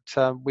idea that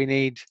we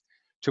need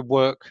to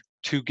work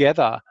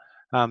together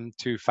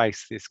to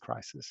face this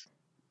crisis.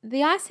 The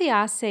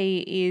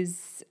ICRC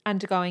is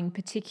undergoing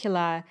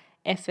particular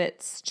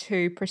efforts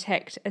to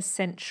protect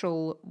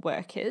essential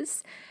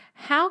workers.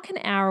 How can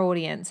our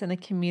audience and the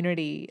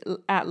community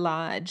at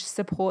large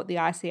support the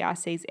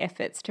ICRC's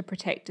efforts to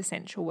protect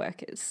essential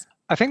workers?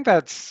 I think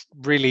that's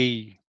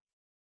really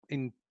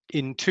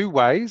in two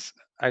ways,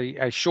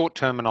 a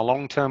short-term and a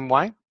long-term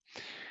way.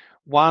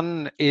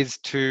 One is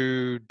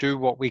to do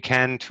what we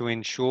can to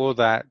ensure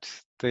that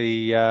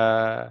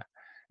the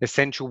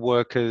essential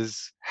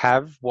workers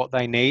have what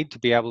they need to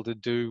be able to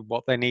do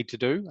what they need to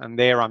do. And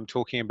there I'm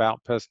talking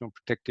about personal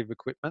protective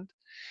equipment,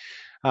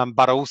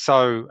 but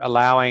also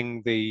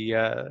allowing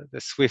the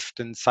swift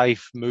and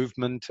safe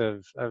movement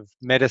of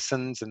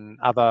medicines and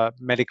other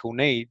medical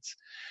needs.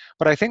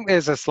 But I think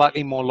there's a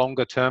slightly more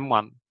longer term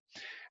one,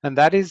 and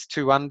that is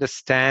to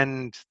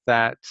understand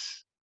that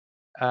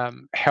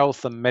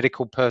health and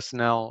medical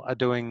personnel are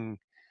doing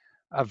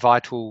a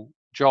vital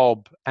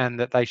job, and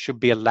that they should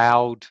be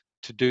allowed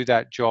to do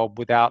that job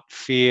without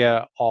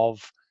fear of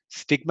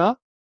stigma,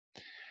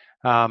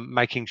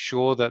 making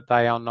sure that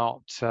they are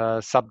not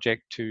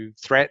subject to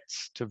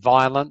threats, to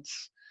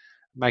violence,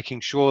 making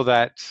sure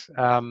that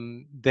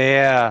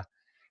their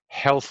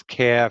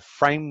healthcare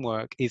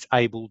framework is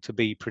able to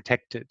be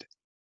protected.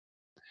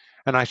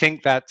 And I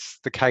think that's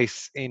the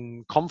case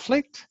in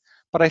conflict,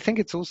 but I think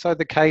it's also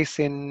the case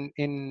in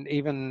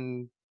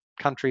even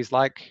countries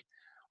like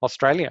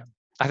Australia.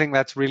 I think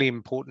that's really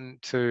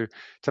important to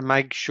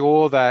make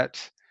sure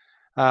that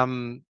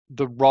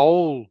the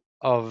role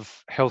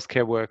of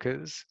healthcare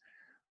workers,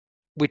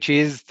 which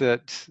is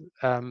that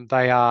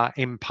they are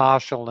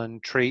impartial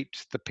and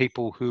treat the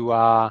people who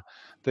are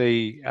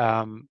the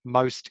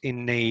most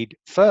in need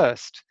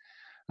first,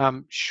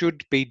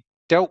 should be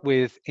dealt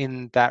with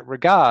in that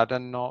regard,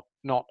 and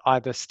not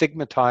either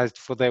stigmatized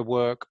for their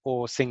work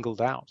or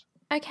singled out.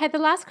 Okay, the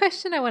last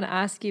question I want to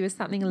ask you is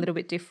something a little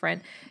bit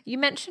different. You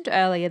mentioned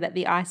earlier that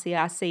the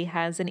ICRC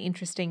has an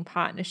interesting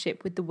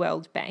partnership with the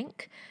World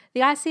Bank. The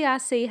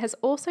ICRC has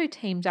also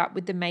teamed up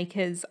with the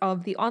makers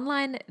of the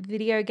online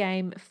video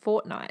game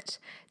Fortnite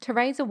to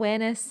raise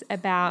awareness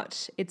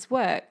about its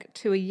work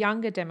to a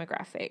younger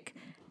demographic.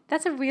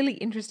 That's a really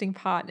interesting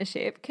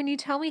partnership. Can you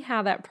tell me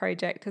how that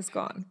project has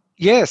gone?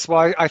 Yes,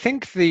 well, I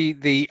think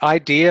the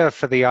idea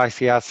for the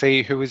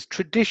ICRC, who has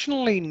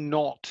traditionally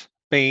not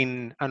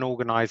been an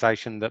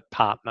organisation that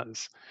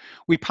partners,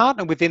 we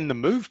partner within the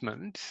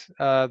movement,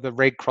 the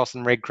Red Cross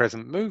and Red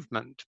Crescent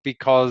movement,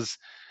 because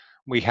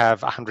we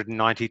have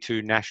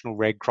 192 national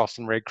Red Cross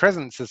and Red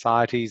Crescent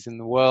societies in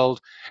the world,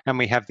 and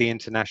we have the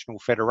International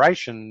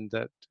Federation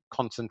that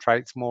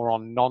concentrates more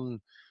on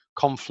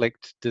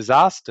non-conflict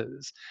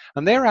disasters,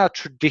 and they're our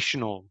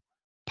traditional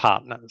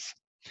partners.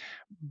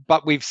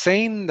 But we've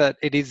seen that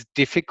it is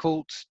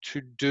difficult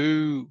to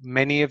do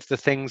many of the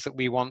things that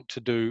we want to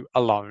do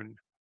alone.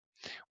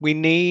 We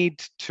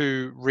need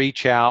to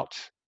reach out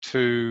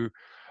to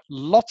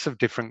lots of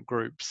different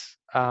groups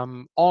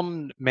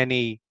on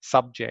many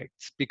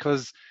subjects,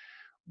 because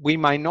we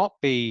may not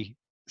be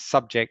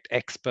subject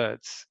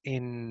experts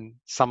in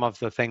some of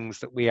the things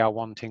that we are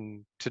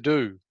wanting to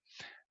do.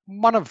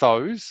 One of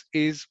those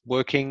is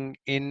working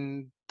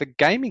in the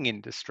gaming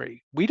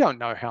industry. We don't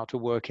know how to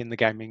work in the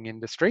gaming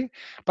industry,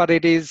 but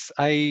it is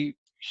a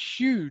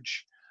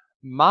huge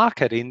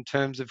market in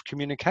terms of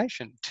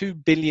communication. 2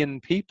 billion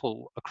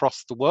people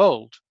across the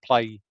world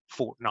play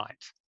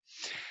Fortnite.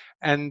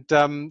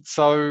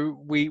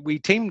 So we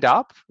teamed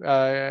up,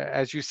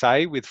 as you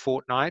say, with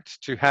Fortnite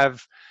to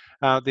have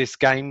this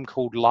game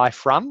called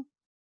Life Run.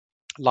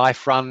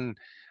 Life Run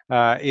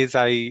is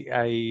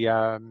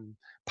a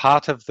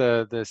part of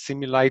the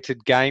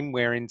simulated game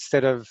where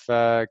instead of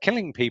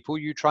killing people,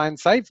 you try and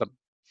save them.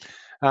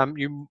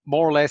 You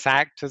more or less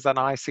act as an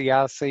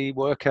ICRC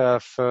worker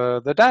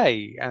for the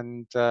day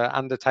and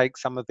undertake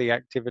some of the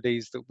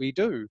activities that we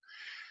do.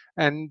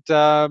 And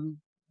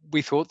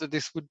we thought that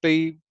this would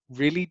be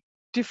really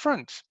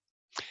different.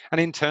 And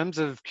in terms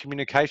of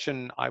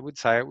communication, I would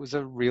say it was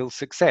a real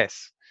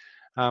success.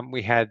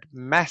 We had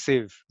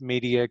massive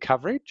media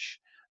coverage,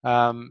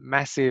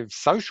 massive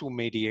social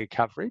media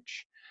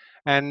coverage.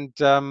 And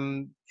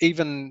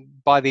even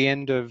by the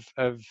end of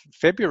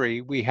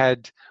February, we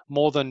had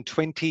more than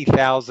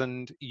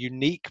 20,000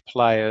 unique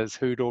players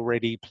who'd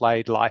already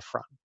played Life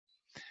Run.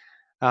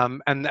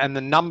 And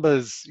the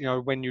numbers,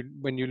 when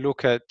you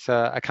look at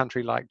a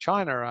country like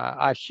China,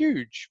 are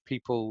huge.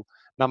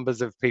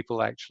 Numbers of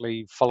people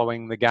actually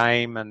following the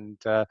game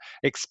and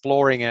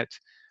exploring it.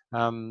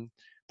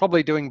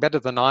 Probably doing better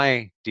than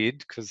I did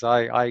because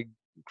I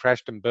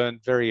crashed and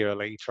burnt very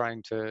early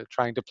trying to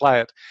play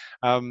it.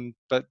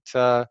 But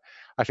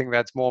I think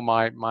that's more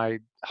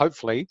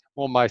hopefully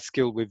more my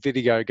skill with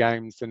video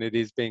games than it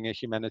is being a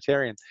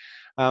humanitarian.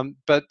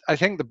 But I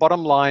think the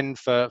bottom line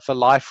for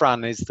Life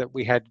Run is that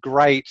we had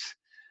great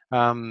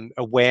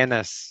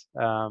awareness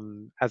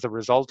as a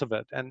result of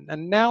it.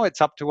 And now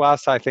it's up to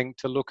us, I think,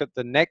 to look at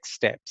the next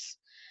steps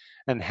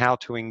and how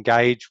to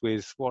engage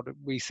with what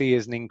we see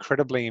as an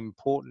incredibly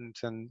important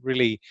and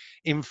really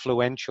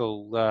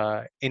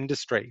influential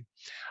industry.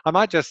 I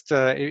might just,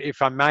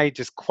 if I may,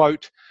 just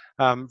quote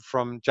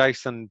from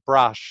Jason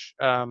Brush,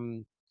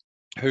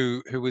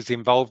 who was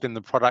involved in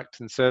the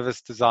product and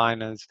service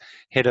design as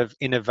head of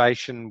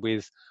innovation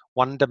with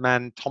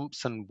Wunderman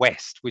Thompson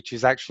West, which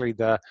is actually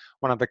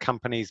one of the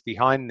companies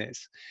behind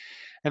this.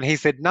 And he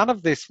said, none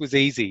of this was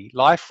easy.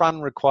 Life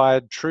Run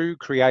required true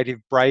creative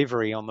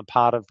bravery on the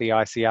part of the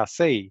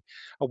ICRC,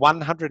 a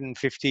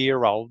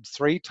 150-year-old,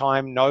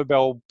 3-time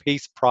Nobel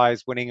Peace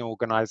Prize winning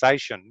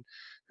organization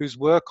whose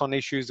work on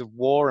issues of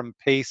war and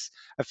peace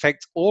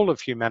affects all of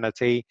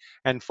humanity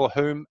and for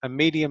whom a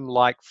medium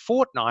like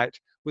Fortnite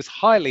was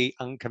highly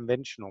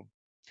unconventional.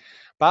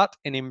 But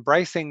in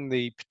embracing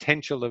the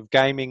potential of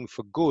gaming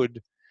for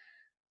good,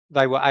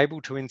 they were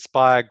able to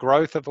inspire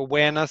growth of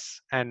awareness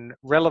and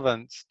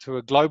relevance to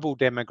a global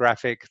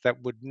demographic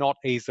that would not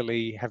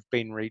easily have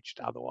been reached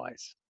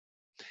otherwise.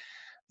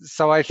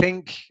 So I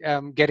think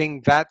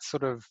getting that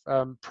sort of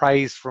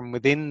praise from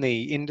within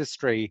the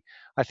industry,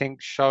 I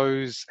think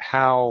shows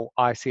how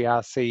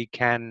ICRC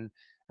can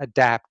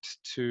adapt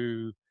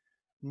to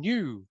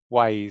new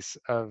ways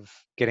of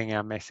getting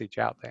our message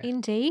out there.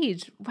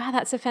 Indeed. Wow,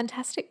 that's a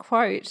fantastic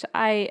quote.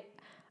 I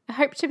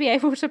hope to be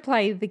able to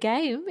play the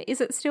game. Is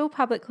it still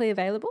publicly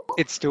available?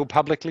 It's still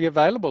publicly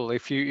available.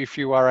 If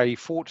you are a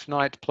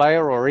Fortnite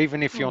player, or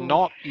even if you're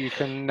not, you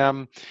can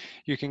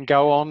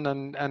go on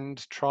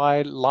and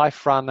try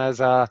Life Run as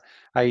a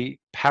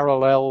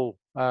parallel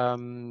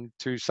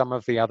to some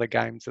of the other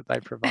games that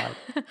they provide.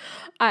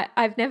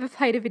 I've never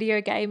played a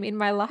video game in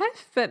my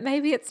life, but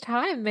maybe it's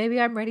time. Maybe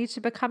I'm ready to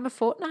become a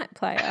Fortnite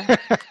player.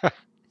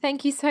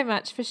 Thank you so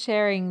much for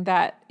sharing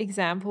that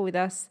example with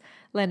us,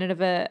 Leonard, of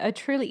a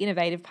truly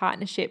innovative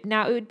partnership.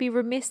 Now, it would be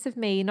remiss of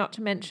me not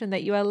to mention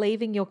that you are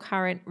leaving your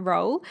current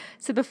role.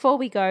 So before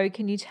we go,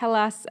 can you tell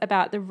us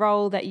about the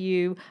role that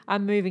you are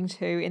moving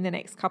to in the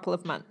next couple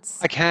of months?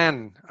 I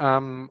can.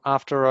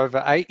 After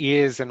over 8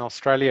 years in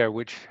Australia,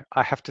 which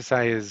I have to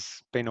say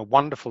has been a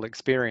wonderful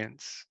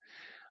experience,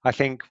 I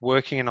think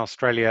working in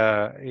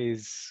Australia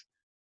is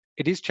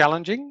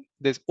challenging.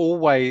 There's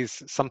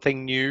always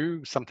something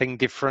new, something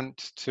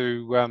different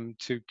to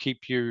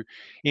keep you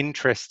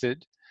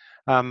interested.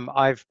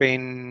 I've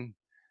been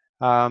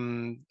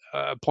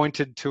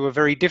appointed to a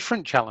very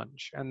different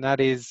challenge, and that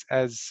is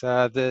as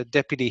the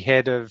deputy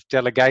head of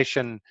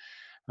delegation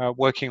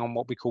working on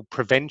what we call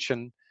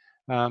prevention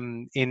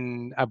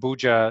in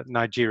Abuja,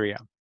 Nigeria.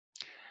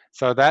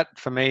 So that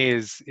for me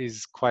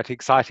is quite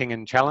exciting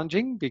and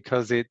challenging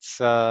because it's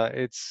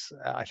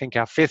I think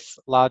our 5th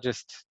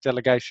largest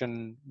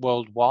delegation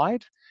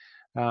worldwide,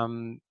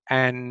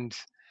 and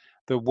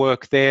the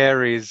work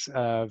there is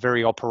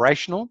very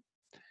operational.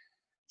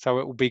 So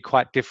it will be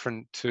quite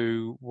different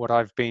to what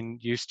I've been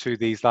used to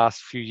these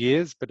last few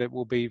years, but it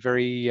will be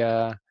very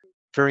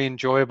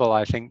enjoyable,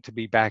 I think, to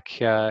be back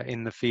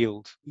in the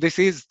field. This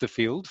is the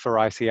field for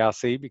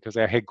ICRC because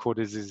our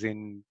headquarters is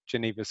in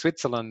Geneva,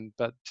 Switzerland,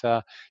 but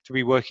to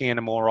be working in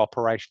a more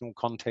operational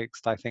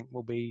context, I think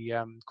will be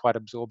quite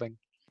absorbing.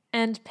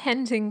 And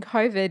pending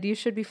COVID, you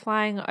should be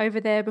flying over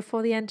there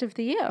before the end of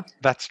the year.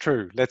 That's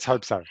true. Let's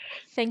hope so.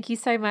 Thank you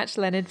so much,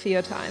 Leonard, for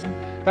your time.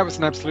 That was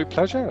an absolute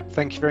pleasure.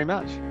 Thank you very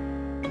much.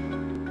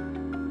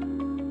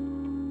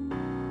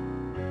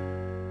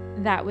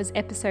 That was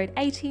episode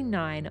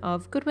 89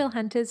 of Goodwill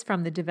Hunters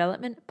from the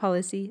Development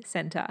Policy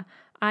Centre.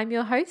 I'm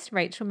your host,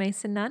 Rachel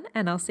Mason-Nunn,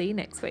 and I'll see you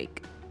next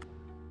week.